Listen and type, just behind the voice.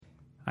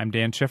I'm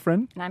Dan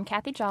Schifrin. And I'm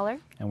Kathy Joller.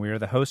 And we are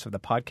the hosts of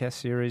the podcast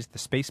series, The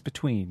Space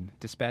Between,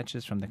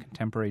 Dispatches from the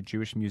Contemporary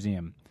Jewish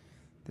Museum.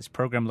 This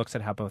program looks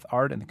at how both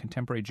art and the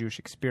contemporary Jewish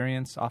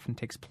experience often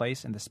takes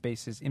place in the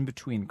spaces in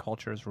between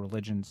cultures,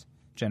 religions,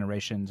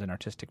 generations, and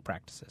artistic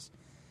practices.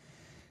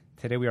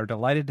 Today we are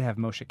delighted to have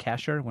Moshe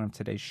Kasher, one of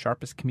today's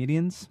sharpest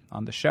comedians,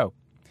 on the show.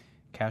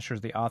 Kasher is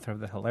the author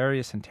of the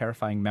hilarious and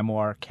terrifying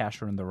memoir,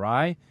 Kasher and the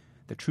Rye,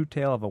 the true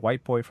tale of a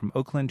white boy from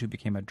Oakland who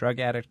became a drug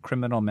addict,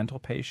 criminal, mental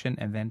patient,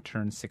 and then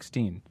turned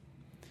 16.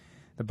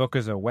 The book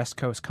is a West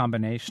Coast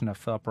combination of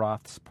Philip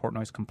Roth's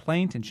Portnoy's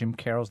Complaint and Jim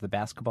Carroll's The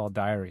Basketball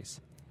Diaries.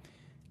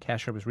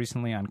 Kasher was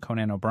recently on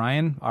Conan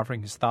O'Brien,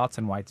 offering his thoughts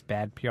on why it's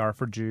bad PR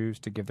for Jews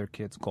to give their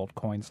kids gold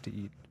coins to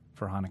eat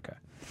for Hanukkah.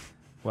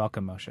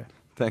 Welcome, Moshe.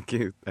 Thank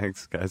you.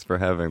 Thanks, guys, for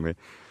having me.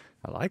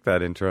 I like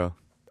that intro.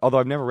 Although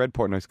I've never read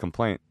Portnoy's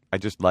Complaint, I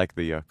just like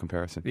the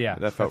comparison. Yeah,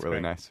 that felt really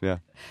great. nice. Yeah.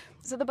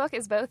 So the book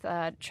is both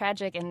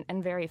tragic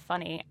and very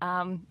funny.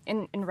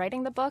 In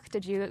writing the book,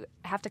 did you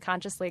have to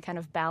consciously kind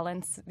of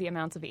balance the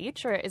amounts of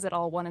each, or is it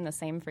all one and the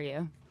same for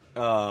you?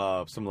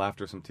 Some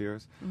laughter, some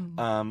tears.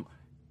 Mm-hmm.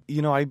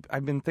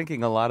 I've been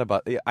thinking a lot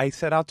about. I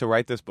set out to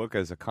write this book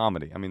as a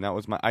comedy. I mean, that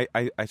was my.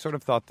 I sort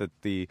of thought that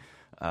the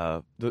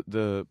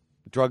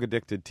drug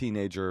addicted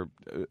teenager.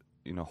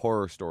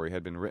 Horror story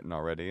had been written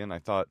already, and I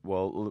thought,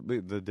 well,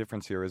 the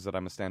difference here is that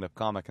I'm a stand-up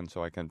comic, and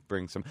so I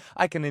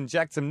can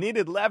inject some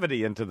needed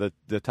levity into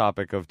the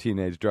topic of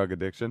teenage drug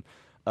addiction.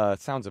 It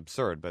sounds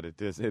absurd, but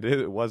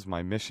it was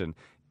my mission,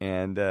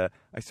 and I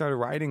started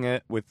writing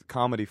it with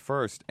comedy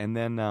first, and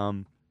then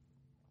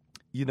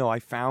I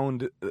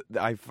found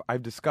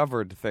I've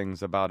discovered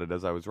things about it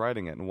as I was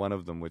writing it, and one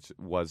of them, which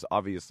was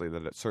obviously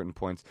that at certain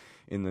points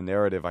in the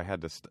narrative, I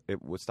had to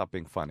it would stop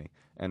being funny,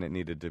 and it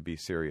needed to be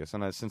serious.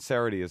 And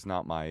sincerity is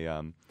not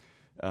my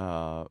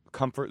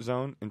comfort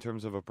zone in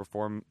terms of a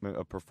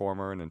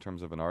performer and in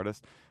terms of an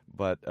artist,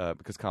 but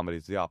because comedy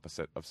is the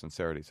opposite of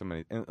sincerity.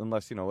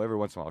 Unless every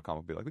once in a while a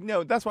comic will be like,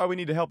 no, that's why we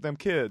need to help them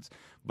kids,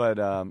 but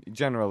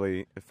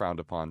generally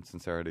frowned upon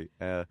sincerity.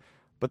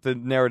 But the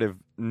narrative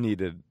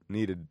needed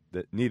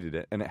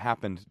it, and it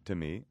happened to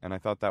me, and I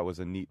thought that was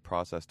a neat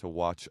process to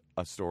watch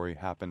a story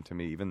happen to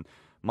me, even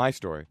my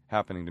story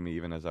happening to me,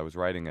 even as I was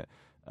writing it.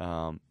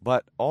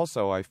 But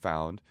also I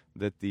found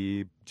that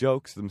the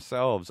jokes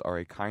themselves are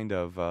a kind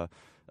of a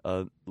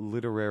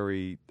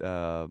literary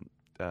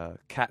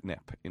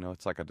catnip.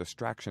 It's like a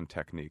distraction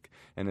technique,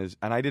 and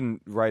I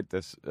didn't write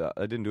this.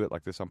 I didn't do it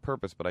like this on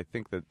purpose. But I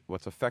think that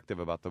what's effective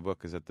about the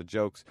book is that the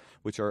jokes,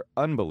 which are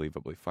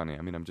unbelievably funny.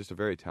 I mean, I'm just a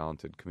very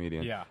talented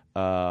comedian.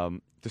 Yeah.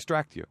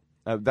 Distract you.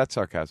 That's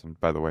sarcasm,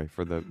 by the way,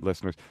 for the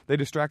listeners. They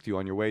distract you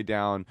on your way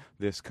down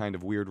this kind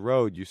of weird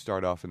road. You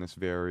start off in this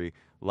very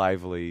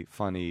lively,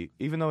 funny.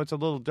 Even though it's a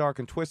little dark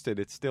and twisted,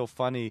 it's still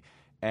funny.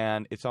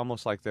 And it's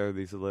almost like there are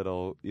these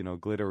little,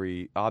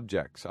 glittery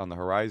objects on the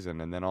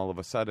horizon. And then all of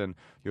a sudden,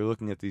 you're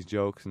looking at these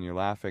jokes and you're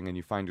laughing, and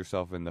you find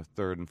yourself in the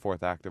third and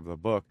fourth act of the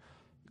book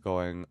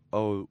going,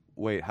 oh,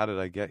 wait, how did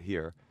I get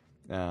here?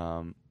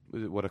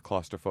 What a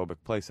claustrophobic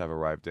place I've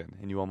arrived in.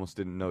 And you almost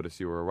didn't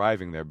notice you were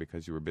arriving there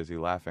because you were busy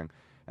laughing.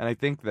 And I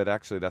think that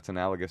actually that's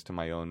analogous to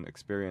my own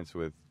experience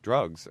with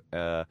drugs,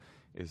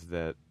 is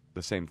that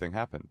the same thing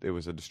happened. It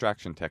was a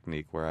distraction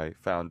technique where I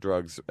found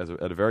drugs at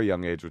a very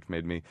young age, which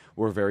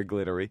were very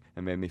glittery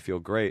and made me feel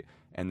great.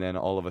 And then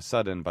all of a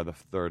sudden, by the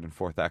third and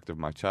fourth act of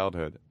my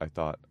childhood, I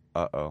thought,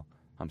 uh-oh,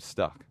 I'm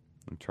stuck.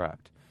 I'm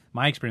trapped.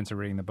 My experience of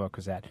reading the book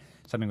was that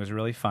something was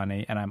really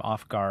funny, and I'm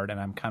off guard, and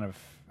I'm kind of,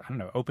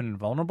 open and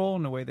vulnerable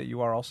in a way that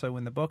you are also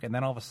in the book. And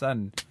then all of a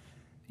sudden,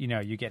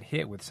 you get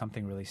hit with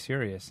something really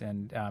serious.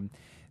 And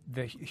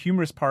the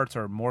humorous parts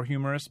are more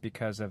humorous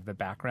because of the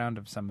background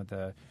of some of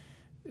the,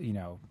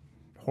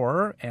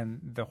 horror, and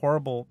the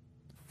horrible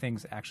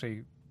things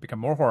actually become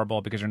more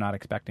horrible because you're not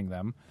expecting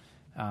them.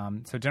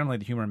 So generally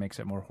the humor makes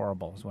it more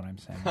horrible is what I'm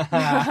saying.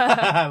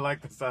 I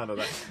like the sound of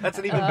that. That's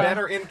an even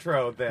better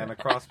intro than a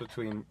cross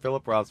between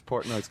Philip Roth's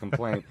Portnoy's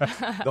Complaint.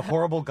 The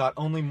horrible got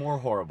only more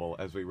horrible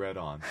as we read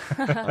on.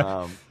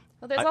 Well,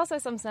 there's also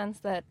some sense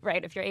that,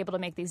 right, if you're able to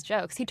make these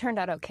jokes, he turned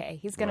out okay.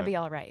 He's going to be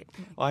all right.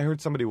 Well, I heard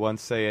somebody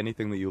once say,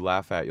 anything that you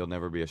laugh at, you'll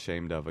never be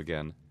ashamed of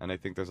again. And I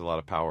think there's a lot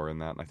of power in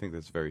that, and I think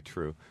that's very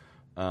true.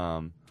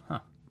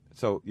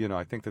 So,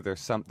 I think that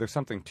there's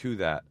something to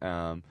that.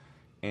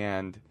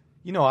 And,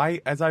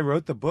 as I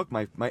wrote the book,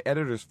 my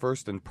editor's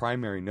first and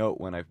primary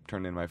note when I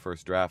turned in my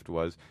first draft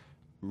was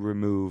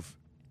remove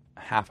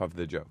half of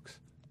the jokes.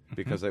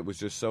 Because it was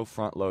just so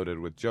front-loaded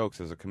with jokes.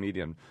 As a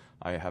comedian,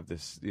 I have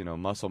this,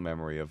 muscle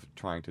memory of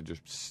trying to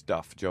just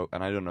stuff joke.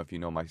 And I don't know if you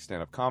know my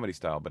stand-up comedy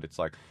style, but it's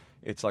like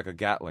a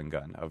Gatling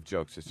gun of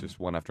jokes. It's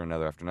just one after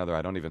another after another.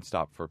 I don't even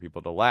stop for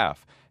people to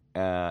laugh,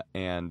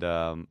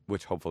 and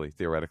which hopefully,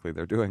 theoretically,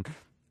 they're doing.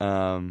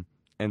 And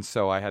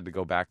so I had to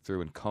go back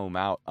through and comb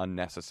out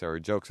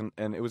unnecessary jokes.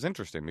 And it was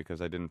interesting because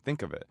I didn't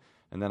think of it.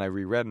 And then I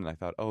reread and I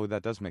thought, oh,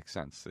 that does make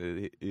sense.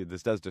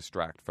 This does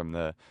distract from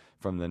the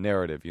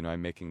narrative.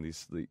 I'm making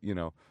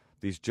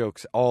these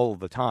jokes all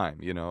the time,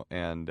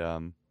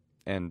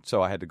 and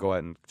so I had to go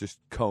out and just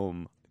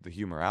comb the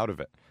humor out of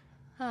it.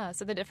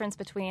 So the difference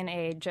between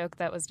a joke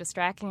that was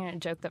distracting and a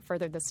joke that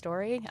furthered the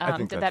story, I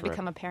think did that's that right.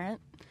 become apparent?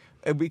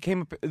 It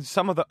became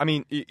some of the. I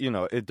mean,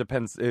 it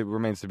depends. It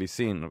remains to be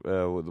seen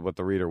what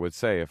the reader would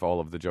say if all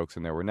of the jokes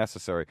in there were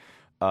necessary.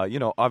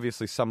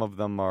 Obviously, some of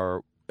them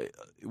are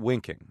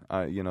winking.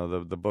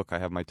 The book. I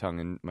have my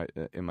tongue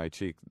in my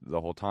cheek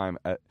the whole time,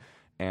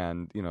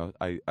 and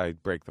I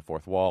break the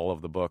fourth wall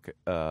of the book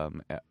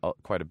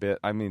quite a bit.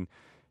 I mean,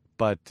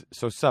 but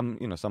so some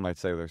might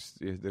say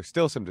there's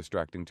still some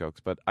distracting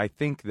jokes, but I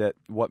think that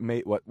what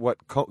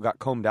got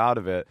combed out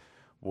of it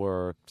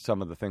were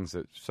some of the things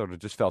that sort of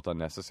just felt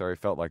unnecessary,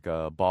 felt like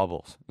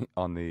baubles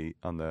on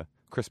the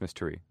Christmas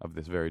tree of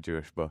this very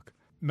Jewish book.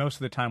 Most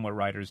of the time what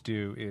writers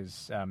do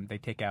is they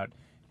take out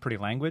pretty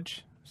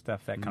language,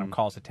 stuff that kind of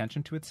calls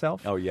attention to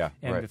itself. Oh, yeah,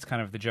 and right. it's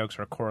kind of the jokes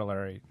are a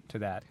corollary to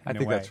that. I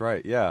think that's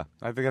right. Yeah,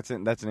 I think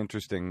that's an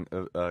interesting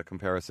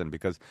comparison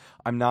because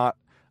I'm not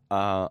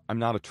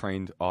a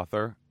trained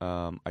author.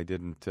 I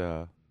didn't.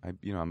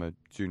 I'm a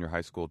junior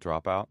high school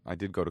dropout. I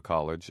did go to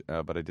college,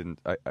 but I didn't.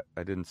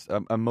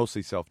 I'm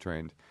mostly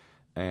self-trained,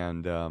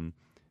 and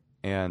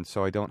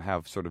so I don't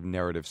have sort of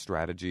narrative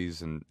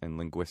strategies and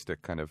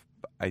linguistic kind of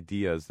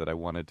ideas that I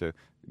wanted to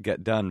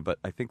get done. But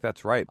I think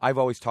that's right. I've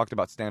always talked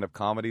about stand-up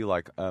comedy,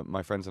 like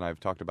my friends and I have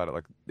talked about it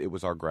like it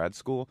was our grad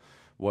school.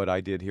 What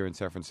I did here in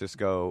San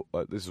Francisco,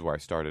 this is where I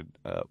started,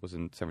 was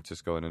in San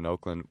Francisco and in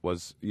Oakland,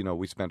 was,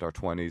 we spent our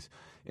 20s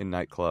in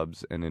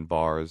nightclubs and in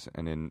bars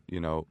and in,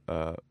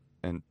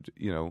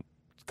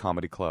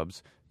 comedy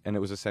clubs. And it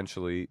was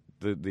essentially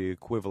the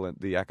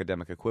equivalent, the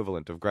academic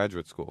equivalent of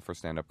graduate school for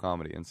stand-up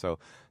comedy. And so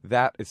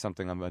that is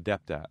something I'm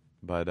adept at.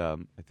 But I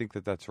think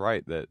that's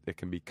right, that it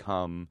can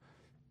become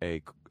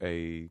a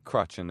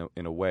crutch in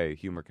a way.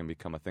 Humor can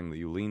become a thing that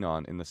you lean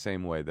on in the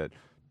same way that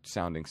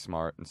sounding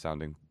smart and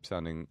sounding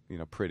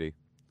pretty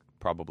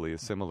probably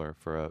is similar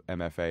for a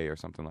MFA or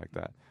something like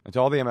that. And to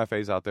all the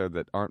MFAs out there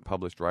that aren't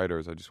published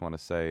writers, I just want to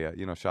say,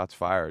 shots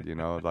fired,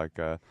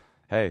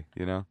 hey,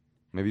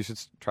 maybe you should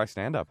try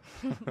stand-up.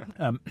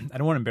 I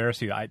don't want to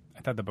embarrass you. I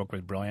thought the book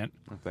was brilliant.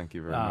 Well, thank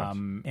you very much.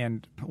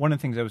 And one of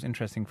the things that was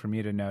interesting for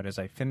me to note as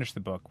I finished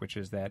the book, which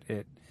is that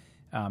it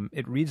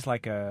reads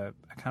like a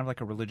kind of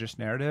like a religious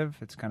narrative.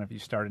 It's kind of you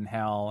start in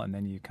hell and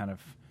then you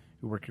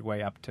work your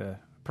way up to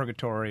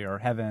purgatory or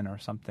heaven or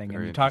something.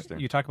 Very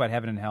And you talk about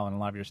heaven and hell in a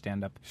lot of your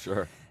stand-up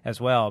Sure.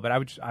 as well. But I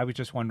was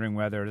just wondering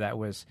whether that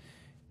was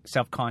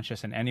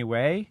self-conscious in any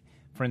way.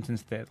 For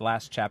instance, the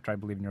last chapter, I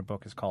believe, in your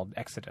book is called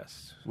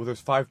Exodus. Well,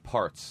 there's 5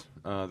 parts.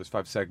 There's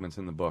 5 segments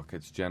in the book.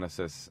 It's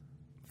Genesis,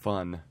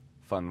 fun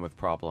with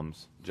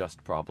problems,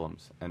 just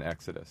problems, and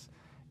Exodus.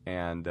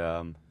 And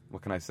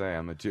what can I say?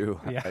 I'm a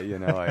Jew. Yeah.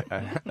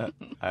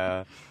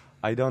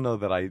 I don't know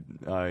that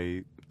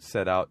I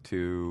set out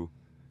to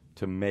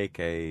make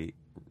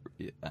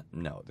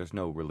no. There's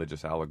no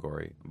religious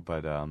allegory,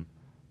 but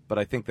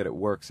I think that it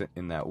works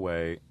in that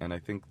way, and I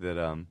think that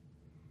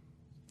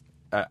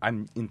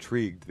I'm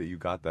intrigued that you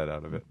got that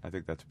out of it. I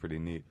think that's pretty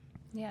neat.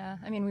 Yeah,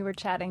 I mean, we were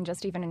chatting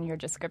just even in your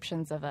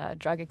descriptions of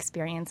drug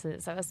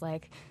experiences. I was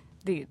like,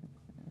 the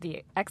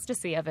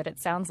ecstasy of it. It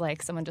sounds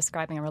like someone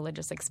describing a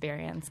religious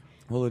experience.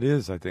 Well, it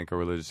is, I think, a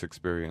religious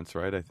experience,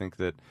 right? I think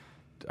that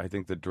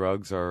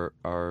drugs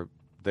are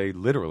they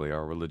literally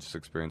are a religious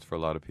experience for a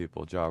lot of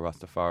people. Jah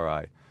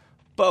Rastafari.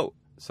 Bo!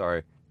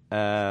 Sorry.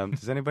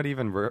 Does anybody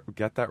even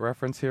get that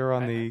reference here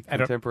on the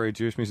Contemporary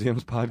Jewish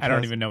Museum's podcast? I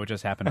don't even know what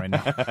just happened right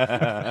now.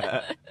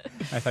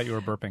 I thought you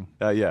were burping.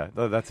 Yeah,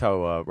 that's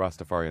how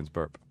Rastafarians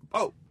burp.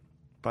 Oh!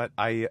 But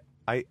I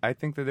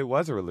think that it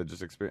was a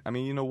religious experience. I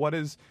mean, what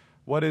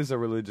is a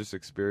religious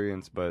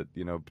experience but,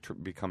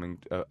 becoming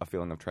a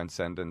feeling of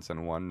transcendence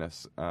and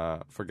oneness,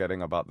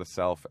 forgetting about the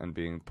self and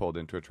being pulled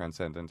into a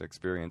transcendent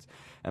experience.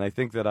 And I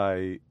think that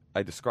I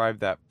described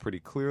that pretty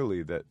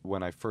clearly, that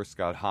when I first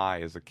got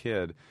high as a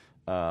kid,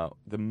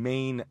 the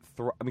main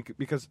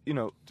because,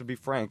 to be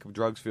frank,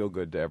 drugs feel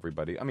good to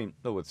everybody. I mean,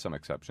 though with some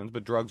exceptions,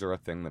 but drugs are a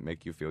thing that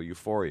make you feel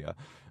euphoria.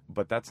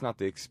 But that's not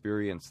the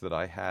experience that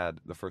I had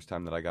the first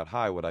time that I got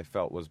high. What I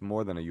felt was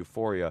more than a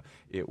euphoria.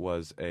 It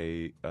was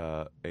a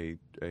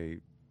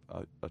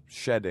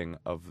shedding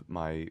of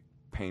my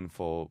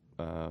painful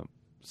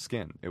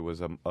skin. It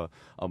was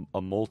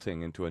a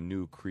molting into a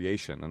new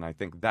creation, and I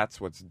think that's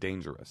what's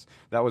dangerous.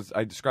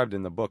 I described it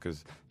in the book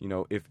as,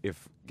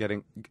 if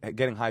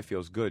getting high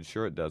feels good,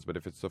 sure it does, but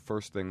if it's the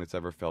first thing that's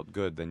ever felt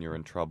good, then you're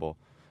in trouble.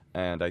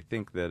 And I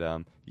think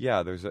that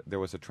there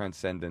was a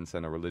transcendence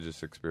and a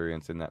religious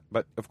experience in that.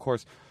 But of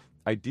course,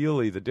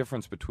 ideally, the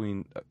difference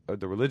between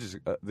the religious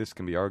this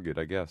can be argued,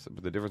 I guess,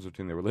 but the difference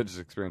between the religious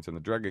experience and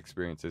the drug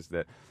experience is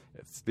that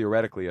it's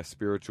theoretically a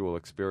spiritual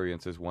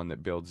experience is one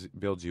that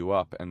builds you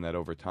up, and that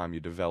over time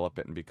you develop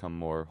it and become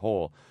more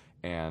whole.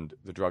 And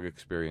the drug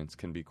experience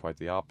can be quite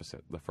the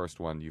opposite. The first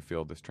one, you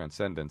feel this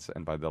transcendence,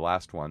 and by the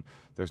last one,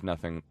 there's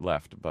nothing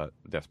left but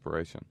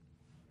desperation.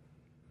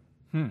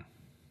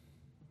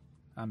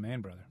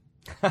 Amen, brother.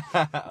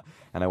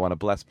 And I want to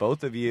bless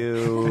both of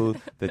you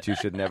that you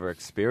should never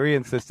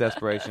experience this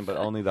desperation, but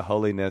only the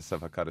holiness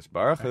of HaKadosh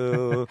Baruch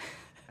Hu.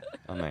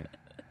 Amen.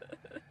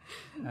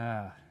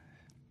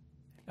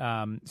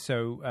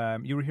 So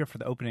you were here for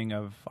the opening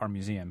of our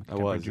museum,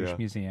 Contemporary Jewish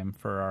Museum,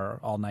 for our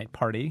all-night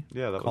party.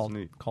 Yeah, that was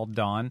neat. Called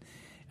Dawn.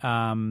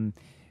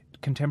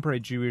 Contemporary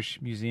Jewish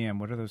Museum.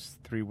 What do those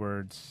three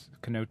words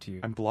connote to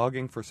you? I'm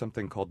blogging for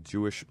something called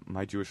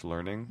My Jewish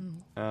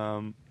Learning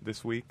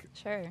this week.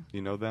 Sure.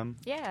 You know them?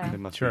 Yeah. They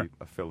must be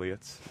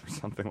affiliates or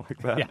something like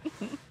that.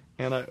 Yeah.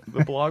 And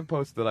the blog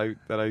post that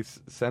I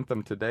sent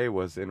them today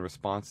was in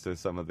response to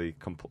some of the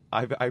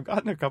I've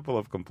gotten a couple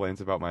of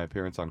complaints about my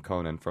appearance on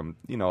Conan from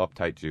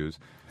uptight Jews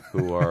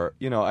who are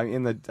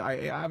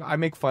I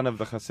make fun of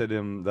the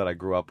Hasidim that I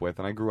grew up with,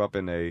 and I grew up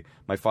in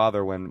my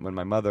father when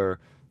my mother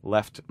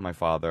left my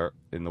father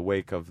in the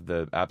wake of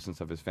the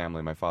absence of his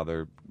family. My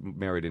father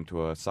married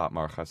into a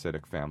Satmar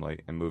Hasidic family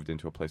and moved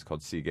into a place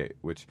called Seagate,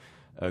 which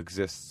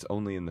exists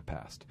only in the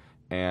past.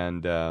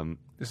 And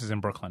this is in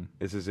Brooklyn.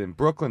 This is in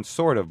Brooklyn,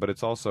 sort of, but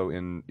it's also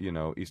in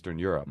Eastern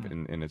Europe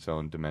in its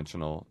own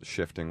dimensional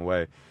shifting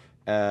way.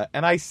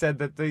 And I said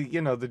that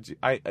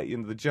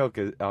the joke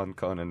on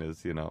Conan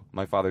is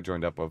my father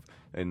joined up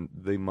in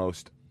the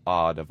most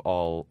odd of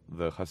all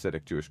the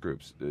Hasidic Jewish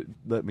groups.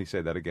 Let me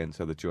say that again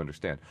so that you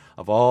understand.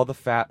 Of all the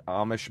fat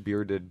Amish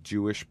bearded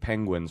Jewish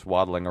penguins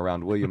waddling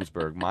around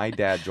Williamsburg, my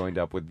dad joined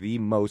up with the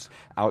most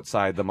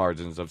outside the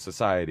margins of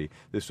society.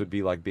 This would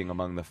be like being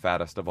among the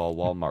fattest of all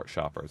Walmart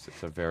shoppers.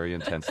 It's a very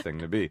intense thing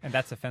to be. And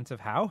that's offensive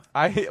how?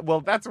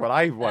 Well, that's what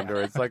I wonder.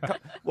 It's like,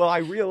 well, I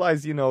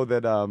realize,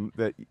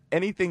 that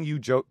anything you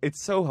joke, it's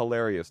so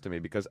hilarious to me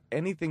because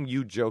anything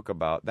you joke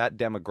about, that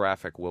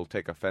demographic will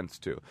take offense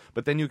to.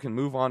 But then you can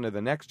move on to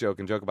the next joke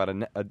and joke about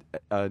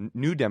a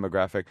new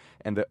demographic,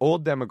 and the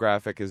old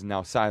demographic is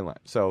now silent.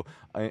 So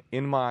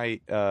in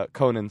my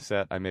Conan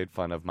set, I made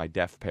fun of my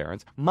deaf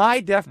parents. My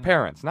deaf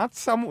parents, not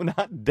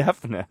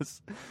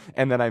deafness.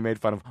 And then I made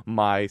fun of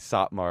my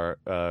Satmar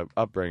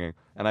upbringing.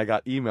 And I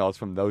got emails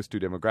from those two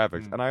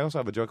demographics. And I also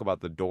have a joke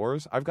about the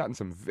Doors. I've gotten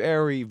some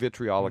very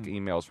vitriolic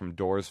emails from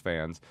Doors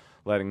fans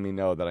letting me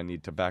know that I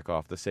need to back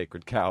off the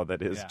sacred cow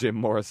that is Jim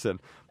Morrison.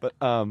 But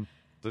to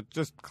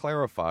just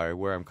clarify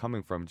where I'm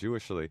coming from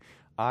Jewishly,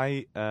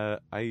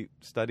 I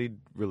studied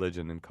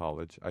religion in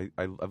college.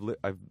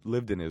 I've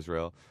lived in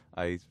Israel.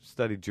 I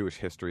studied Jewish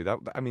history.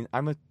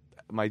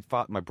 My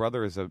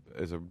brother is a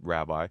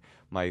rabbi.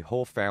 My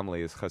whole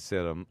family is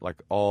Hasidim.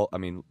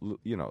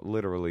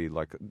 Literally,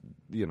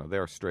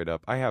 they're straight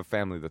up. I have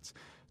family that's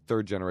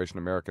third generation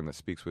American that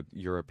speaks with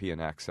European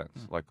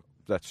accents. Like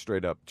that's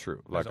straight up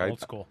true. Old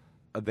school.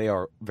 They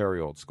are very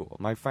old school.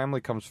 My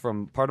family comes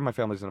from part of my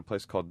family's in a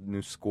place called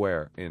New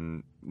Square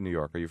in New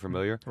York. Are you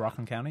familiar?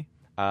 Rockland County?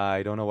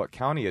 I don't know what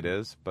county it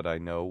is, but I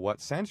know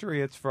what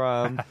century it's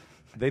from.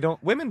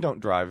 Women don't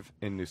drive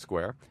in New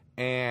Square,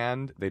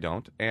 and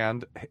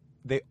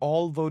they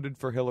all voted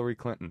for Hillary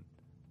Clinton.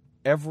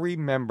 Every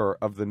member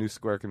of the New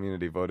Square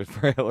community voted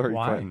for Hillary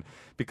Clinton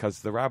because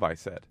the rabbi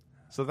said.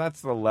 So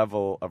that's the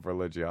level of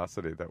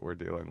religiosity that we're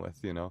dealing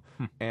with,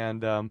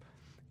 And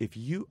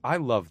I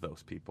love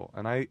those people,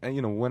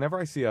 and whenever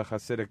I see a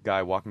Hasidic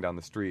guy walking down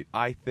the street,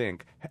 I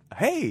think,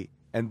 hey.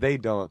 And they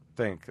don't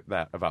think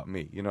that about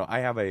me. I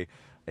have a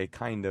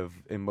kind of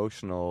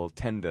emotional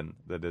tendon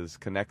that is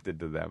connected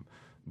to them.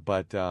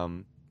 But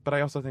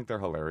I also think they're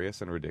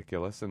hilarious and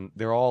ridiculous. And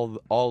they're all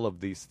of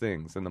these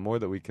things. And the more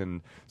that we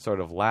can sort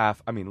of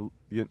laugh,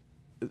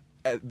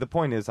 the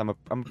point is I'm a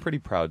pretty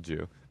proud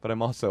Jew. But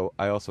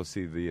I also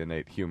see the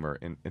innate humor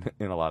in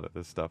a lot of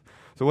this stuff.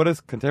 So what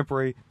does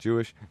Contemporary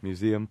Jewish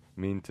Museum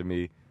mean to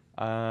me?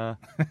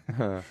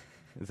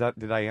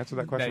 Did I answer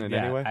that question in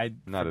any way? I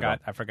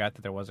forgot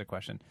that there was a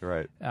question.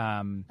 Right.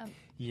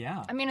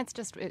 Yeah. It's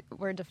just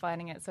we're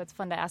defining it, so it's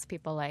fun to ask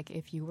people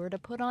if you were to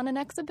put on an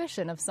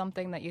exhibition of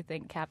something that you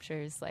think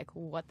captures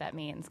what that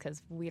means,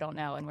 because we don't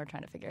know and we're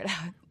trying to figure it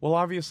out. Well,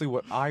 obviously,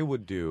 what I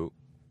would do,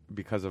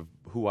 because of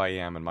who I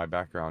am and my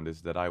background,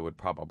 is that I would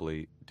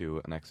probably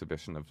do an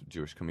exhibition of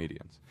Jewish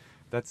comedians.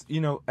 That's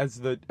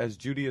as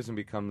Judaism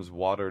becomes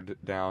watered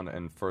down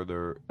and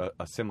further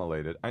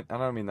assimilated. I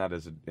don't mean that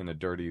as in a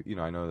dirty.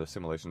 I know that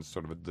assimilation is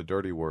sort of the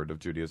dirty word of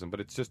Judaism, but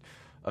it's just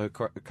a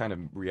kind of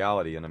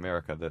reality in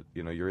America that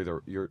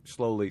you're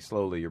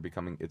slowly you're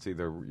becoming. It's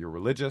either you're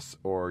religious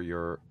or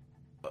you're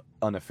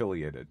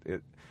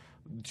unaffiliated.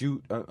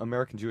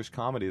 American Jewish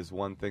comedy is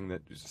one thing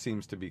that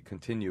seems to be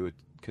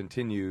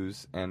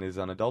continues and is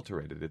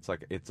unadulterated.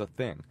 It's a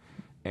thing.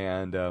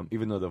 And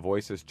even though the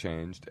voice has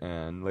changed,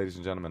 and ladies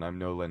and gentlemen, I'm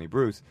no Lenny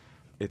Bruce,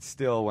 it's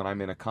still, when I'm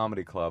in a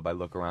comedy club, I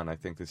look around, I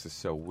think this is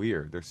so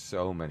weird. There's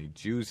so many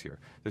Jews here.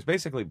 There's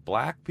basically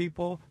black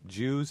people,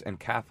 Jews, and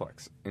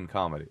Catholics in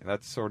comedy.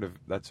 That's sort of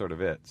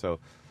it. So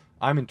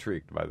I'm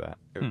intrigued by that.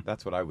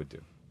 That's what I would do.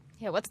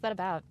 Yeah, what's that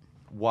about?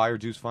 Why are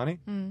Jews funny?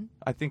 Mm-hmm.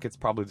 I think it's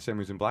probably the same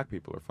reason black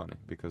people are funny,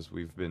 because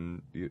we've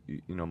been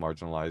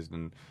marginalized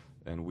and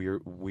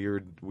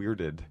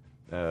weirded.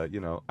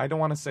 I don't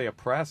want to say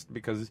oppressed,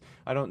 because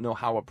I don't know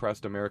how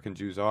oppressed American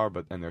Jews are,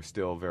 and they're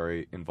still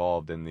very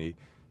involved in the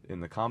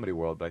comedy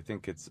world. But I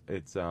think it's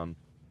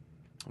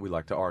we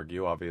like to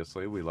argue,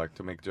 obviously. We like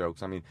to make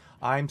jokes.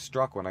 I'm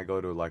struck when I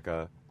go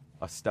to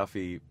a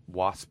stuffy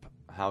WASP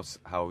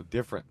how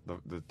different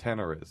the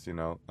tenor is.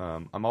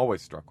 I'm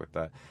always struck with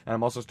that, and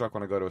I'm also struck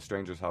when I go to a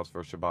stranger's house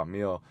for a Shabbat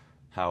meal.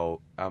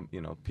 How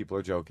people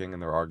are joking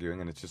and they're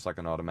arguing, and it's just like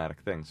an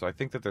automatic thing. So I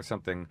think that there's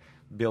something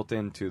built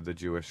into the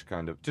Jewish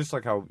kind of, just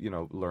like how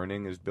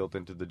learning is built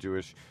into the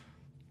Jewish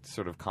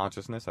sort of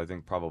consciousness. I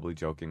think probably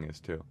joking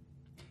is too.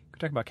 Could we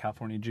talk about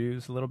California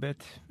Jews a little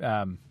bit?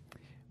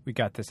 We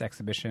got this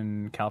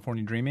exhibition,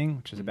 California Dreaming,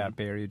 which is about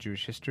Bay Area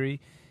Jewish history.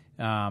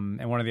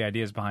 And one of the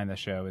ideas behind the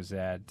show is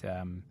that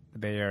the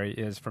Bay Area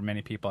is, for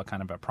many people, a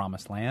kind of a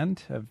promised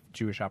land of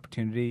Jewish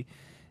opportunity.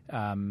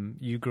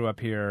 You grew up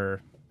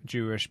here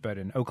Jewish, but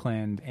in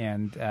Oakland.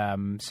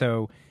 And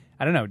so,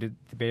 I don't know, did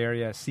the Bay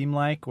Area seem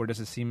like, or does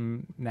it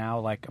seem now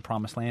like a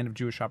promised land of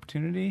Jewish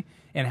opportunity?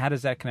 And how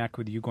does that connect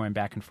with you going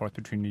back and forth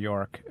between New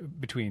York,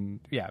 between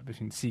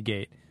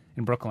Seagate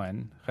and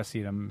Brooklyn,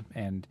 Hasidim,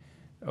 and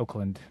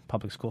Oakland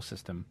public school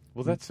system?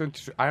 Well, that's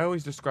interesting. I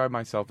always describe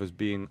myself as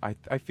being,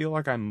 I feel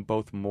like I'm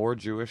both more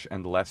Jewish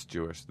and less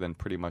Jewish than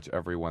pretty much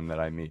everyone that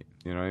I meet.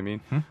 You know what I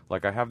mean?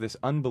 Like, I have this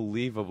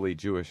unbelievably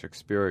Jewish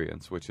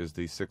experience, which is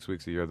the 6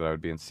 weeks a year that I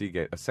would be in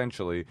Seagate,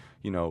 essentially,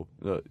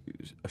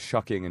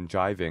 shucking and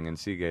jiving in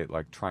Seagate,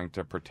 like trying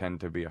to pretend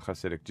to be a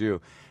Hasidic Jew.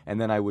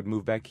 And then I would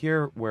move back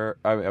here, where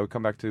I would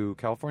come back to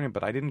California,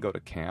 but I didn't go to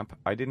camp.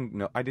 I didn't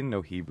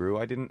know Hebrew.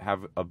 I didn't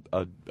have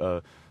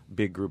a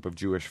big group of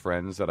Jewish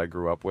friends that I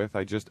grew up with.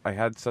 I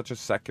had such a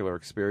secular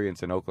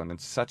experience in Oakland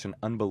and such an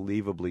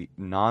unbelievably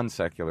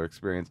non-secular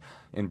experience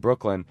in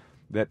Brooklyn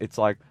that it's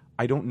like,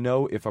 I don't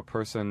know if a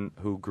person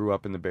who grew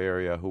up in the Bay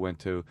Area, who went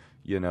to,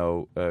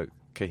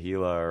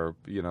 Kahila or,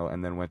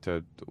 and then went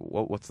to,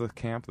 what's the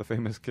camp, the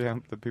famous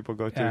camp that people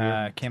go to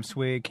here? Camp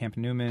Swig, Camp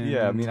Newman.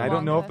 Yeah, I mean, I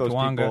don't know if those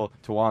people,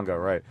 Tawanga,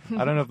 right.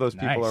 I don't know if those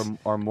people Nice.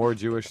 are more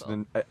Jewish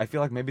than, I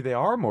feel like maybe they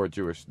are more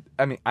Jewish.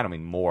 I mean, I don't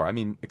mean more, I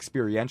mean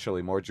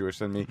experientially more Jewish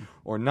than me,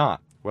 or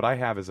not. What I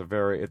have is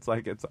it's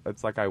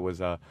like I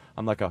was,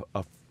 I'm like a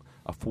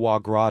foie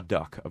gras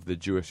duck of the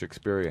Jewish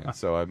experience.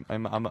 So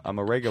I'm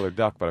a regular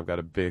duck, but I've got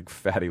a big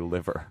fatty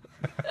liver.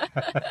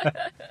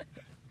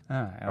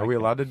 Are we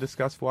allowed to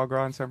discuss foie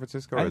gras in San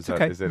Francisco? Or It's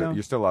okay. No.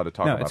 You're still allowed to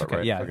talk No, about it's it, okay.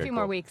 right? Yeah. A few cool.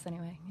 more weeks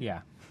anyway.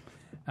 Yeah.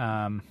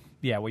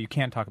 What you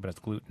can't talk about is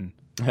gluten.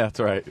 That's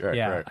right.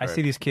 Yeah, I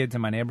see these kids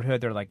in my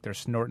neighborhood. They're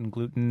snorting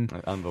gluten.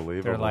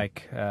 Unbelievable. They're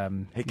like,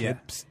 hey kid,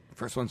 psst,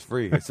 first one's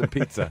free. It's some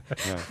pizza.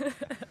 Yeah.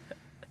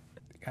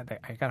 God,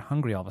 I got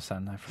hungry all of a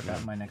sudden. I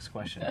forgot my next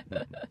question.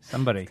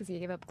 Somebody. Because you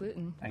gave up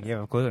gluten. I gave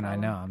up gluten. I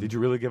know. Did you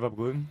really give up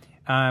gluten?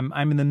 I'm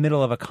in the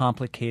middle of a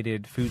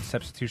complicated food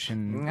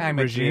substitution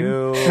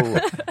regime.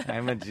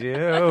 I'm a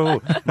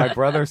Jew. My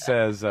brother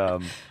says,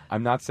 I'm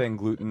not saying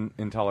gluten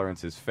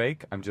intolerance is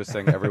fake. I'm just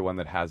saying everyone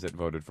that has it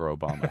voted for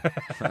Obama.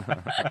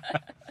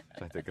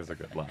 Which I think is a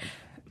good line.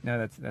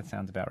 No, that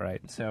sounds about right.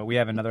 So we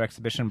have another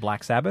exhibition,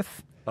 Black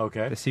Sabbath.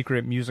 Okay. The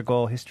secret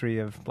musical history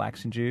of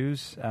blacks and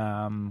Jews.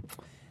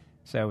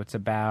 So it's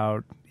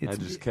about... I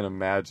just can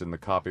imagine the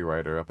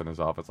copywriter up in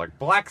his office like,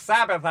 Black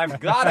Sabbath, I've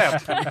got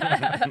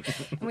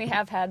it! We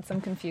have had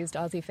some confused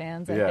Aussie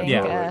fans, I Yeah. think.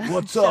 Yeah.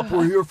 What's up?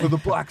 We're here for the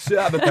Black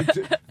Sabbath.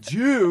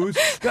 Jews?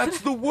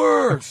 That's the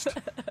worst!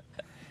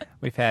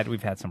 We've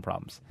had some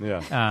problems.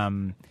 Yeah.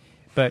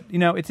 But,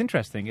 it's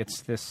interesting.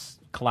 It's this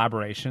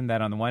collaboration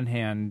that, on the one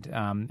hand,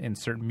 in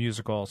certain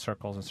musical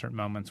circles and certain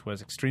moments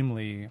was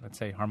extremely, let's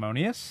say,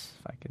 harmonious,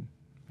 if I can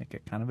make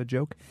it kind of a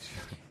joke.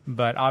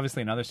 But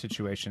obviously in other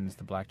situations,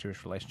 the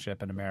black-Jewish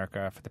relationship in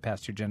America for the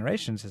past 2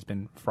 generations has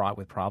been fraught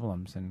with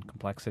problems and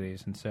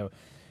complexities. And so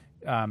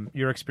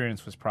your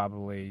experience was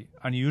probably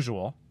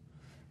unusual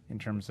in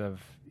terms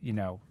of,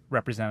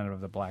 representative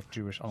of the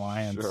Black-Jewish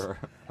Alliance. Sure.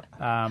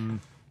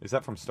 Is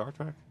that from Star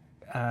Trek?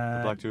 The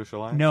Black-Jewish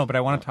Alliance? No, but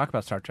I want to talk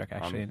about Star Trek,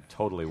 actually. I'm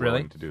totally Really?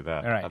 willing to do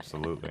that. All right.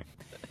 Absolutely.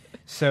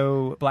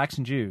 So, blacks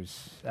and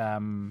Jews,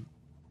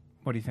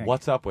 what do you think?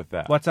 What's up with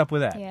that? What's up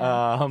with that?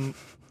 Yeah.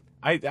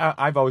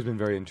 I've always been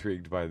very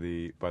intrigued by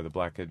the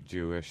Black and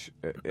Jewish.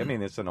 I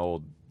mean, it's an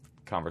old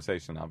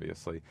conversation,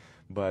 obviously,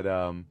 but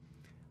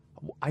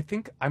I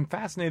think I'm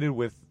fascinated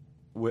with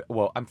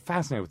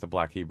the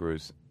Black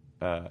Hebrews.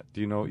 Do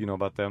you know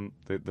about them?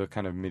 The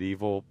kind of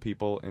medieval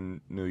people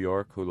in New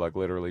York who like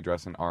literally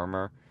dress in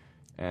armor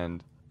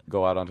and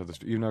go out onto the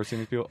street. You've never seen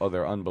these people? Oh,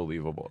 they're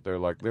unbelievable.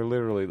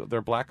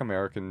 They're Black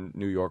American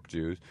New York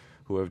Jews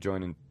who have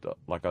joined in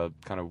like a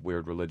kind of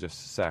weird religious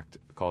sect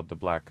called the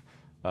Black.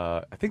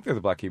 I think they're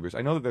the Black Hebrews.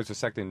 I know that there's a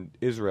sect in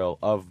Israel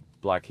of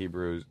Black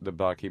Hebrews, the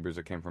Black Hebrews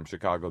that came from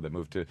Chicago that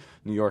moved to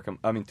New York.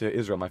 To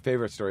Israel. My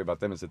favorite story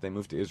about them is that they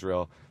moved to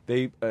Israel.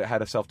 They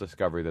had a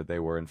self-discovery that they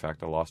were, in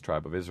fact, a lost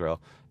tribe of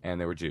Israel, and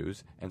they were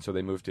Jews. And so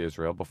they moved to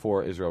Israel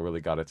before Israel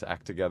really got its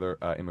act together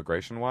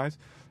immigration-wise.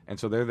 And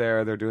so they're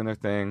there, they're doing their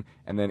thing,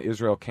 and then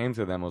Israel came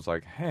to them and was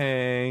like,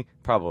 hey,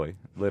 probably,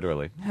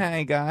 literally,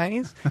 hey,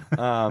 guys.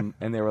 And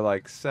they were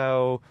like,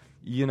 so...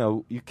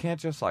 you can't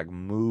just like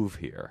move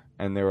here.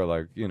 And they were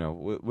like,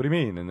 what do you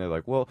mean? And they're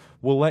like, well,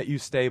 we'll let you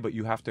stay, but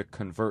you have to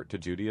convert to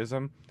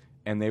Judaism.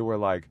 And they were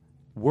like,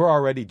 we're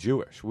already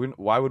Jewish.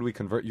 Why would we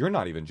convert? You're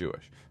not even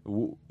Jewish.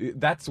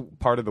 That's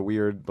part of the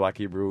weird Black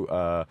Hebrew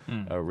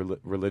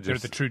religious. They're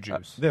the true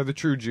Jews. They're the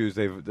true Jews.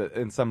 They've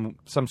in some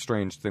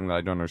strange thing that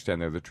I don't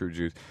understand. They're the true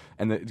Jews.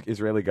 And the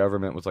Israeli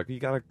government was like, you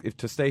got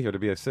to stay here to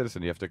be a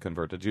citizen. You have to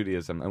convert to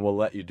Judaism, and we'll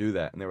let you do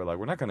that. And they were like,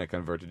 we're not going to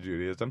convert to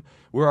Judaism.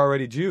 We're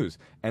already Jews.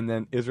 And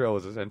then Israel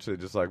was essentially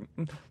just like,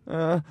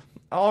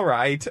 all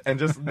right, and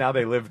just now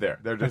they live there.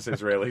 They're just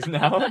Israelis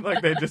now.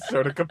 Like they just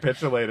sort of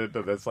capitulated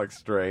to this like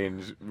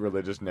strange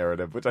religious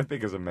narrative, which I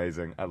think is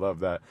amazing. I love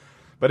that.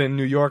 But in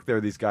New York, there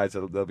are these guys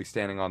that they'll be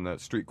standing on the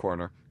street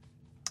corner,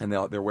 and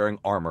they're wearing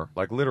armor.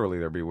 Like literally,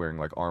 they'll be wearing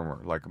like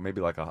armor, like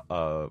maybe like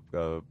a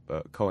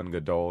Conan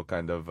Gadol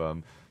kind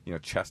of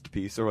chest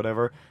piece or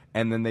whatever.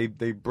 And then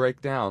they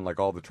break down like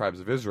all the tribes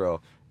of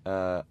Israel.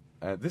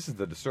 This is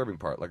the disturbing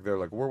part. Like they're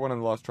like, we're one of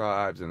the lost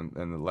tribes, and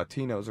the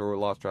Latinos are a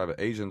lost tribe,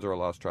 Asians are a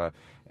lost tribe,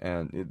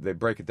 and they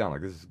break it down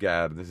like this is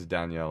Gad, this is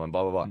Daniel, and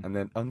blah blah blah. And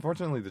then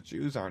unfortunately, the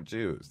Jews aren't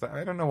Jews.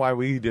 I don't know why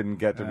we didn't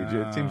get to be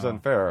Jews. It seems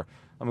unfair.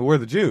 I mean, we're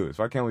the Jews.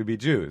 Why can't we be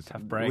Jews?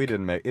 Tough break. We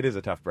didn't make it. Is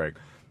a tough break.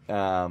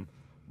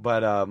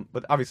 But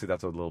obviously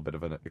that's a little bit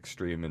of an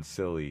extreme and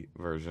silly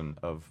version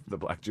of the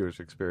Black Jewish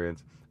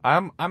experience.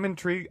 I'm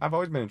intrigued. I've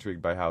always been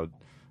intrigued by how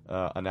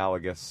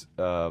analogous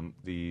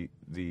the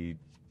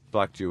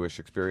Black Jewish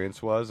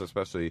experience was,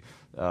 especially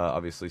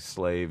obviously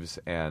slaves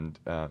and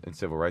in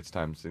civil rights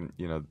times, and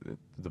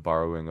the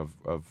borrowing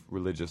of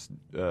religious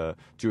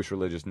Jewish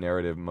religious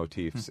narrative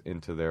motifs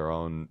into their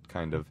own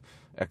kind of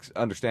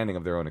understanding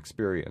of their own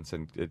experience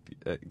and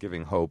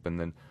giving hope,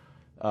 and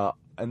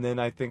then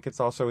I think it's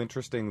also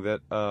interesting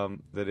that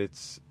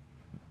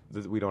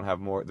that we don't have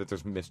more, that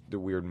there's the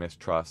weird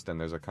mistrust, and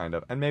there's a kind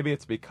of, and maybe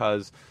it's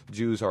because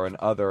Jews are an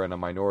other and a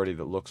minority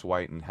that looks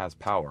white and has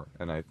power,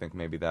 and I think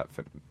maybe that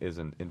is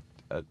a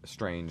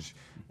strange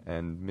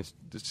and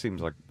it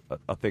seems like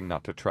a thing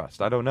not to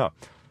trust. I don't know,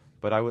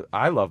 but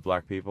I love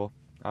black people.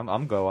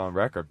 I'm go on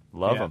record,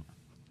 love them.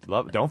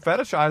 Don't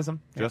fetishize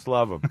them, just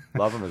love them.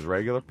 Love them as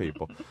regular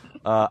people.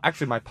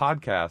 Actually, my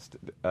podcast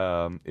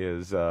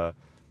is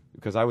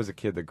because I was a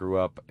kid that grew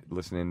up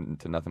listening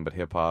to nothing but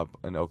hip hop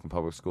in Oakland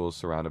public schools,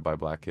 surrounded by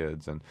black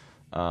kids, and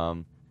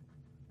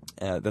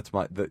that's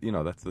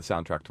the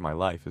soundtrack to my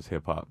life is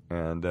hip hop.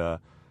 And I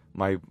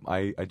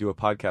do a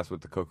podcast with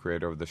the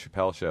co-creator of the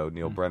Chappelle Show,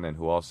 Neil Brennan,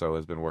 who also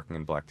has been working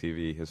in black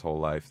TV his whole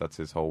life. That's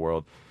his whole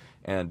world.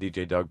 And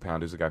DJ Doug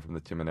Pound, who's a guy from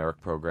the Tim and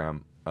Eric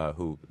program,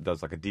 who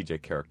does like a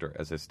DJ character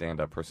as his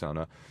stand-up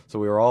persona. So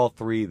we were all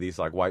three these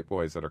like white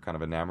boys that are kind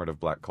of enamored of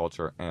black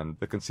culture. And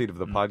the conceit of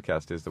the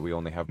podcast is that we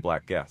only have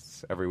black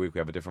guests. Every week we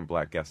have a different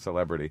black guest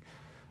celebrity.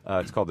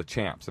 It's called The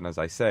Champs. And as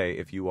I say,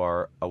 if you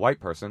are a white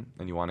person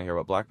and you want to hear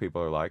what black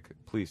people are like,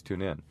 please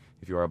tune in.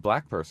 If you are a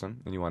black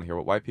person and you want to hear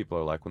what white people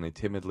are like when they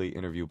timidly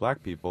interview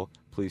black people,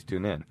 please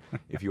tune in.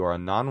 If you are a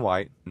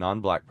non-white,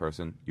 non-black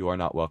person, you are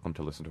not welcome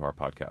to listen to our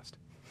podcast.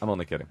 I'm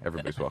only kidding.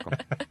 Everybody's welcome.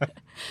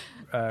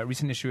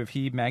 Recent issue of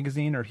Heeb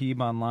magazine or Heeb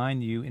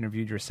Online, you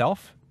interviewed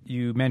yourself.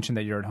 You mentioned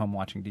that you're at home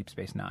watching Deep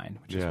Space Nine,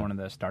 which is one of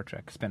the Star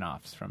Trek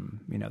spin-offs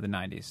from the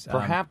 90s.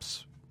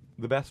 Perhaps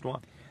the best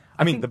one.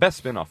 I mean, the best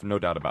spin-off, no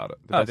doubt about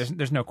it.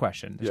 There's no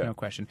question. There's no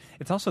question.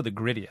 It's also the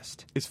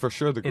grittiest. It's for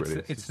sure the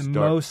grittiest. It's the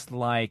most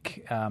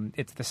like,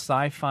 it's the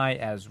sci-fi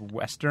as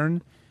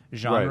Western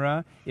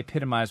genre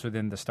epitomized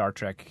within the Star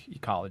Trek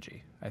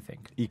ecology, I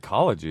think.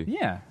 Ecology?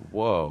 Yeah.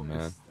 Whoa,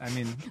 man.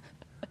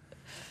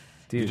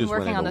 Dude, you just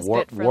working went on into this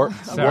bit for warp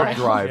a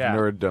drive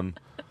nerddom.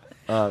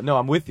 No,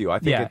 I'm with you. I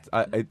think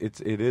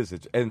it is.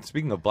 And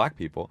speaking of black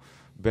people,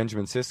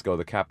 Benjamin Sisko,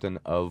 the captain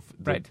of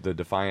the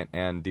Defiant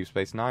and Deep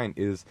Space Nine,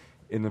 is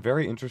in a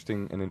very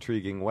interesting and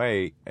intriguing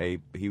way.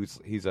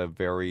 He's a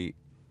very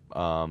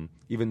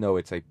even though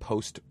it's a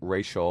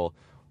post-racial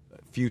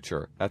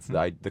future. That's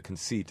the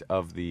conceit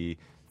of the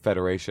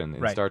Federation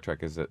in Star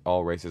Trek, is that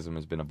all racism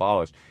has been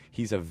abolished.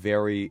 He's a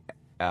very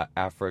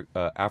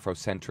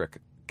Afrocentric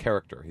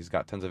character. He's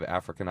got tons of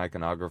African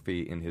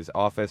iconography in his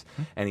office,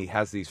 and he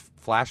has these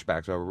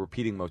flashbacks. A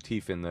repeating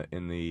motif in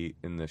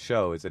the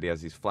show is that he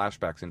has these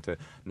flashbacks into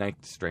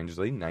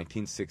strangely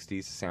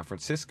 1960s San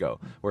Francisco,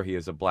 where he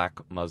is a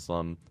black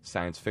Muslim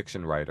science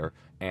fiction writer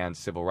and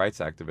civil rights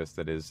activist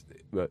that is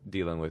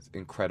dealing with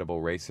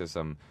incredible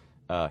racism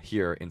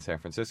here in San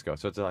Francisco.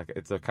 So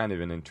it's a kind of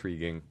an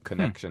intriguing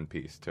connection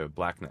piece to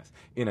blackness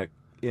in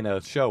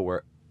a show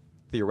where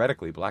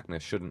theoretically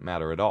blackness shouldn't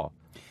matter at all.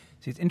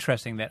 See, it's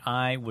interesting that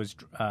I was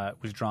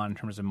drawn in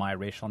terms of my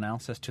racial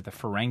analysis to the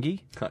Ferengi.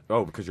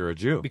 Oh, because you're a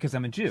Jew. Because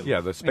I'm a Jew. Yeah,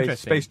 the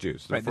space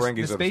Jews. The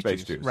Ferengis are the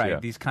space Jews. Right, yeah.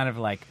 These kind of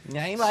like...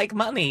 I like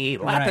money,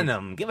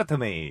 Latinum, give it to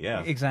me.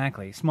 Yeah,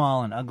 exactly.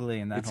 Small and ugly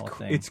and whole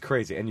thing. It's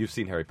crazy. And you've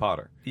seen Harry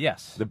Potter.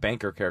 Yes. The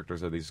banker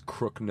characters are these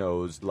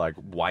crook-nosed, like,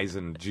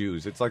 wizened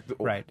Jews. It's like...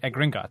 at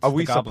Gringotts. Are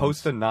we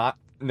supposed to not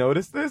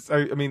notice this?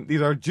 I mean,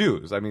 these are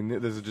Jews. I mean,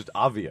 this is just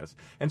obvious.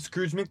 And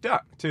Scrooge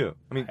McDuck, too.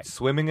 I mean,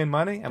 swimming in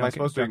money? Am I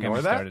supposed to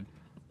ignore that? Started.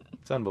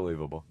 It's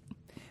unbelievable.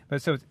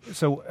 But so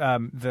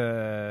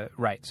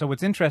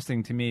what's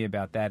interesting to me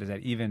about that is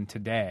that even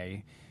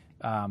today,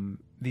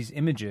 these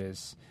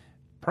images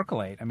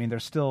percolate. I mean, they're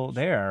still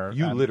there.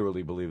 You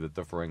literally believe that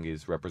the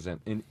Ferengis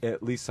represent, in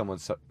at least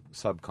someone's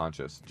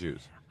subconscious,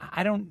 Jews.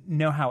 I don't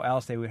know how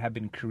else they would have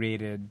been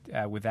created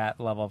with that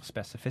level of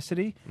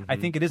specificity. I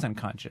think it is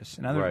unconscious.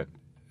 Right.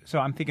 So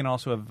I'm thinking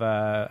also of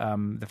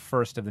the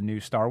first of the new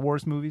Star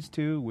Wars movies,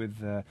 too, with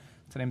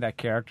what's the name of that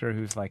character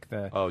who's like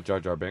the... Oh,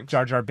 Jar Jar Binks?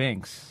 Jar Jar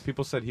Binks.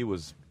 People said he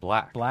was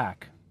black.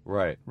 Black.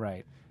 Right.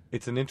 Right.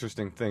 It's an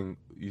interesting thing.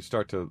 You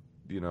start to,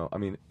 I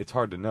mean, it's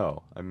hard to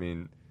know. I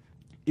mean,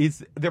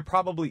 there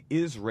probably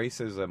is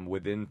racism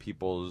within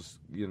people's,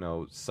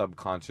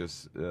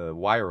 subconscious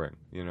wiring,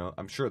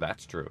 I'm sure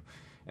that's true.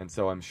 And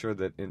so I'm sure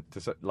that,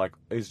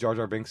 is Jar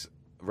Jar Binks...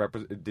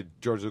 did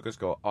George Lucas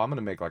go, I'm going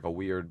to make like a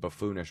weird,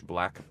 buffoonish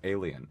black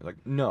alien? Like,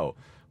 no.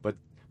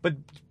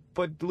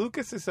 But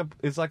Lucas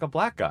is like a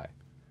black guy.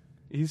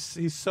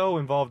 He's so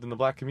involved in the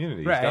black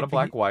community. Right. He's got a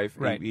black wife.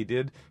 Right.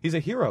 He's a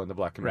hero in the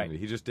black community. Right.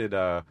 He just did,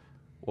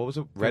 what was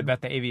it?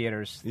 About the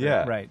aviators.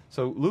 Yeah. Right.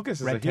 So Lucas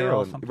is Red a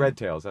hero. Tails, Red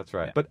Tails, that's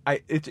right. Yeah.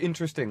 But it's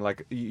interesting,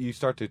 like, you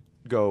start to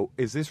go,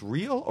 is this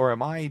real or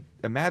am I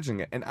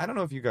imagining it? And I don't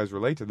know if you guys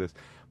relate to this,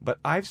 but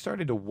I've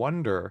started to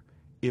wonder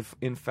if,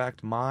 in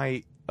fact,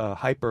 my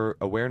hyper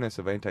awareness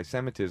of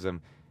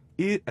anti-Semitism,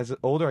 as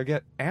older I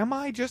get, am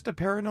I just a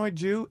paranoid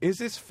Jew? Is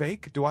this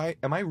fake?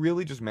 Am I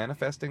really just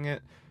manifesting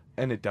it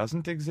and it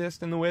doesn't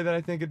exist in the way that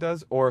I think it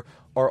does? Or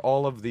are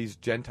all of these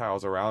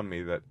Gentiles around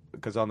me that,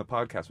 because on the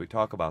podcast we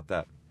talk about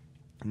that,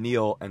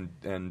 Neil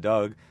and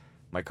Doug,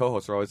 my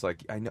co-hosts, are always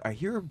like, I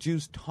hear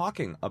Jews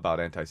talking about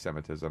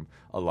anti-Semitism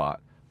a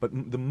lot.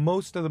 But the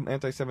most of the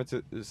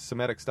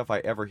anti-Semitic stuff I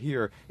ever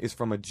hear is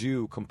from a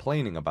Jew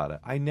complaining about it.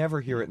 I never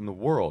hear it in the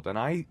world, and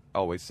I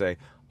always say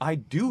I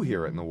do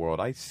hear it in the world.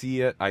 I see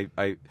it.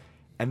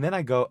 And then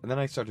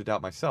I start to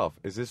doubt myself.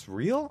 Is this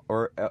real,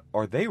 or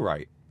are they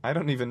right? I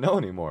don't even know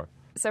anymore.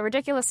 So,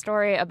 ridiculous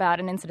story about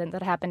an incident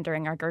that happened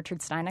during our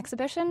Gertrude Stein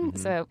exhibition.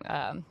 So,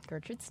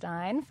 Gertrude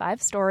Stein,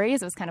 5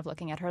 stories. It was kind of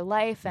looking at her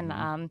life and,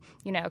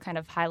 kind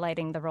of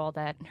highlighting the role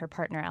that her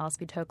partner, Alice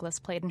B.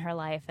 Toklas, played in her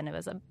life. And it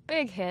was a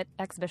big hit,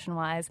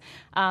 exhibition-wise.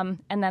 And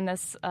then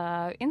this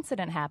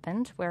incident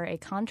happened where a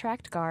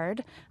contract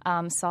guard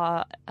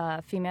saw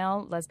a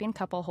female lesbian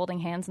couple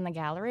holding hands in the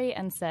gallery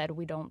and said,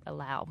 "We don't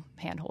allow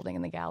hand-holding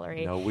in the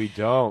gallery." No, we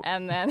don't.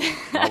 And then...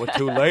 Not with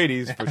 2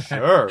 ladies, for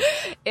sure.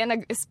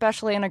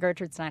 Especially in a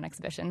Gertrude Stein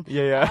exhibition.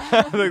 Yeah.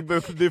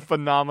 the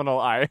phenomenal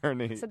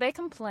irony. So they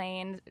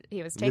complained.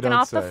 He was taken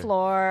off the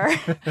floor.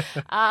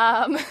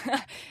 And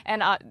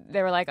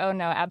they were like, "Oh,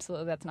 no,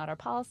 absolutely, that's not our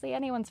policy.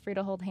 Anyone's free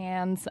to hold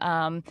hands."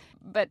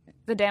 But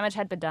the damage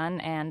had been done,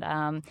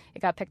 and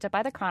it got picked up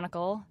by the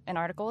Chronicle. An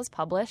article was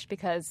published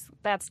because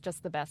that's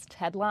just the best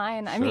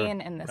headline. Sure. I mean,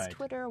 in this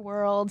Twitter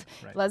world,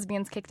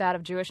 lesbians kicked out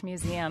of Jewish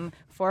museum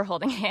for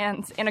holding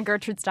hands in a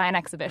Gertrude Stein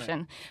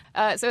exhibition.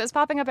 So it was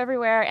popping up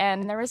everywhere,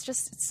 and there was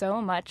just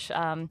so much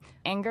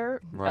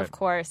anger. Of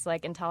course,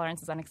 like,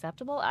 intolerance is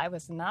unacceptable. I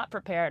was not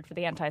prepared for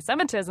the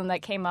anti-Semitism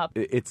that came up.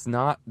 It's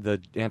not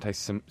the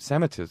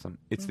anti-Semitism.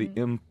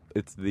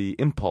 It's the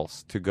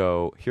impulse to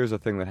go, here's a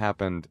thing that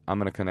happened, I'm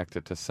going to connect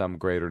it to some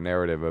greater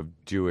narrative of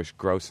Jewish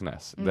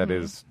grossness.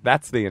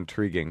 That's the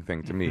intriguing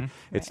thing to me.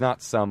 It's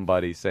not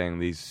somebody saying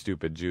these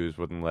stupid Jews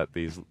wouldn't let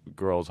these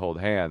girls hold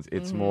hands.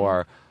 It's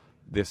more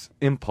this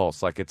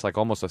impulse, like it's like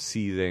almost a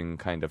seething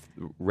kind of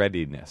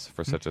readiness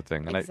for such a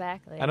thing. And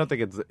Exactly. I don't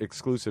think it's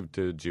exclusive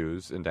to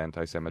Jews and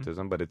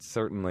anti-Semitism, but it's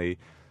certainly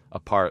a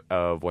part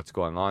of what's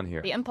going on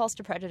here. The impulse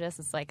to prejudice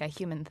is like a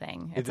human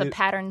thing. It's a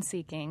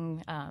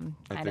pattern-seeking kind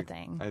of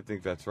thing. I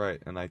think that's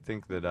right. And I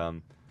think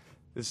that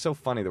it's so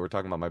funny that we're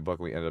talking about my book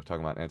and we ended up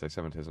talking about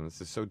anti-Semitism. This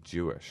is so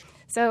Jewish.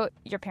 So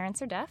your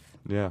parents are deaf?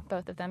 Yeah.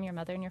 Both of them, your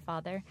mother and your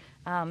father.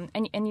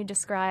 And you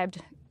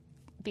described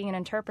being an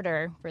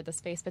interpreter for the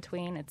space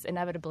between. It's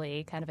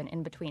inevitably kind of an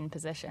in-between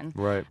position.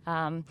 Right.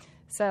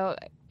 So,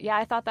 yeah,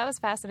 I thought that was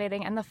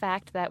fascinating. And the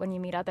fact that when you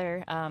meet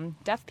other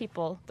deaf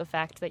people, the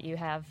fact that you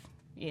have,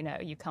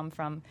 you come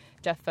from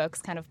deaf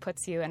folks kind of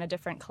puts you in a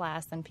different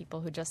class than people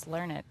who just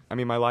learn it. I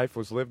mean, my life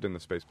was lived in the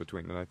space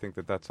between, and I think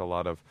that that's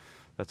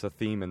a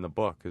theme in the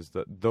book, is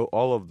that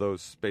all of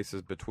those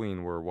spaces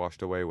between were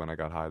washed away when I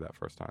got high that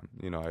first time.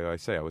 I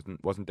say I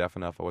wasn't deaf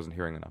enough, I wasn't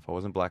hearing enough, I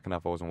wasn't black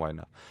enough, I wasn't white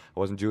enough, I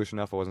wasn't Jewish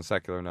enough, I wasn't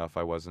secular enough,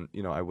 I wasn't,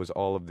 I was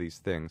all of these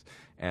things.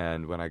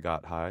 And when I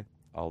got high,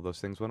 all those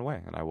things went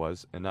away, and I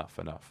was enough.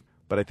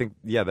 But I think,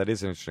 that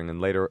is interesting. And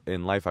later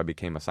in life, I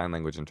became a sign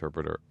language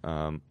interpreter.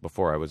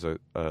 Before I was a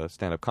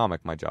stand-up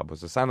comic, my job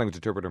was a sign language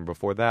interpreter. And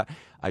before that,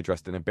 I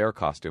dressed in a bear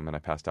costume and I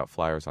passed out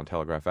flyers on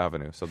Telegraph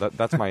Avenue. So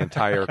that's my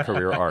entire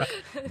career arc.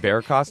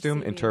 Bear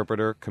costume,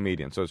 interpreter,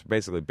 comedian. So it's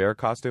basically bear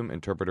costume,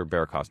 interpreter,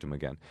 bear costume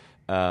again.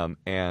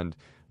 And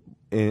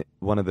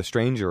one of the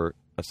stranger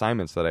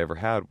assignments that I ever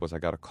had was I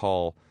got a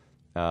call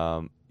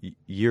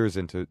years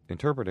into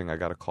interpreting. I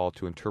got a call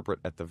to interpret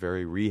at the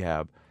very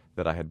rehab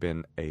that I had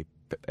been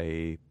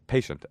a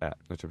patient at,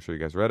 which I'm sure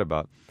you guys read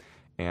about.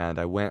 And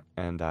I went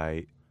and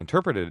I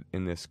interpreted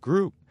in this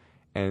group,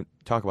 and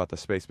talk about the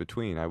space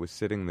between. I was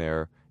sitting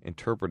there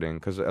interpreting,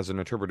 because as an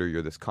interpreter,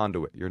 you're this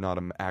conduit. You're not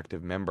an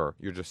active member.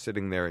 You're just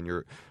sitting there and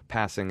you're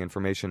passing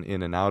information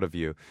in and out of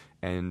you.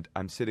 And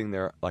I'm sitting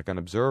there like an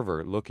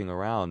observer looking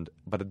around,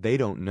 but they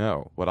don't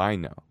know what I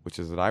know, which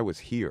is that I was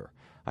here.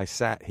 I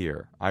sat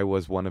here. I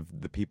was one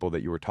of the people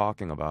that you were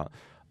talking about.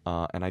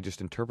 And I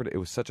just interpreted. It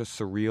was such a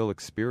surreal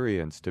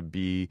experience to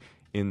be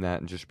in that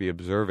and just be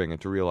observing and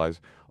to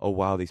realize, oh,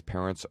 wow, these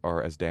parents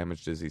are as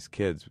damaged as these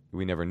kids.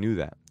 We never knew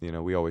that.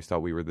 We always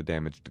thought we were the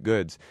damaged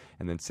goods.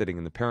 And then sitting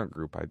in the parent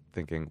group, I'm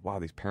thinking, wow,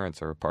 these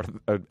parents are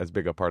as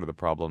big a part of the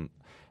problem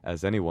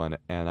as anyone.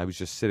 And I was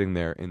just sitting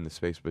there in the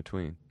space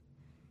between.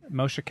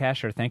 Moshe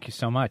Kasher, thank you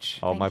so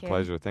much. My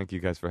pleasure. Thank you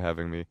guys for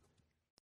having me.